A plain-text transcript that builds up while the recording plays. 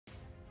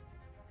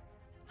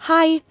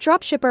Hi,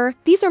 dropshipper,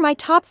 these are my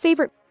top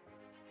favorite.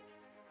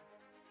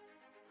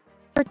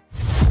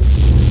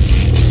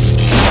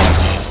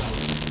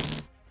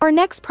 Our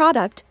next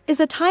product is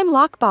a time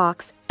lock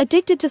box.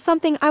 Addicted to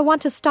something I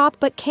want to stop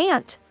but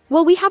can't?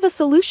 Well, we have a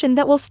solution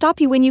that will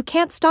stop you when you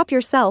can't stop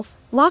yourself.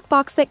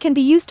 Lockbox that can be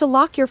used to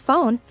lock your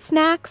phone,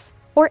 snacks,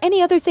 or any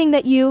other thing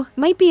that you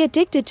might be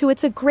addicted to.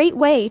 It's a great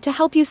way to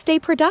help you stay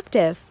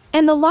productive.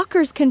 And the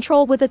lockers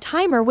control with a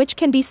timer which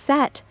can be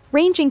set,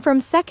 ranging from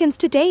seconds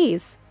to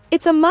days.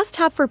 It's a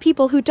must-have for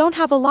people who don't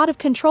have a lot of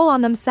control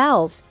on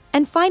themselves.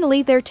 And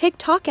finally, their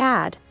TikTok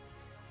ad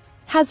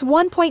has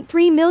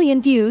 1.3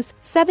 million views,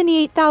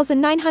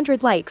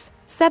 78,900 likes,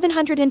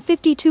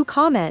 752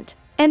 comment,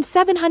 and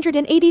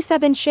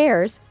 787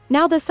 shares.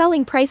 Now the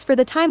selling price for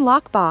the time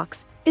lock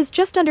box is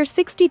just under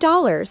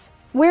 $60,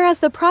 whereas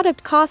the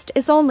product cost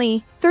is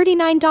only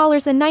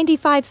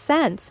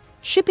 $39.95.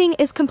 Shipping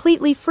is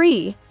completely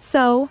free,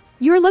 so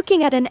you're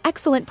looking at an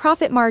excellent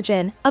profit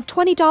margin of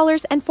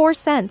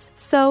 $20.04,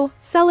 so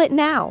sell it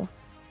now.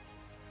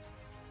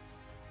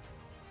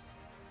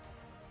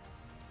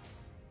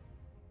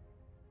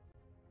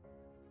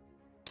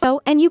 Oh,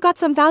 and you got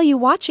some value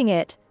watching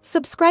it.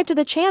 Subscribe to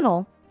the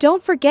channel.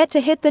 Don't forget to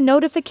hit the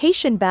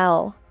notification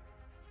bell.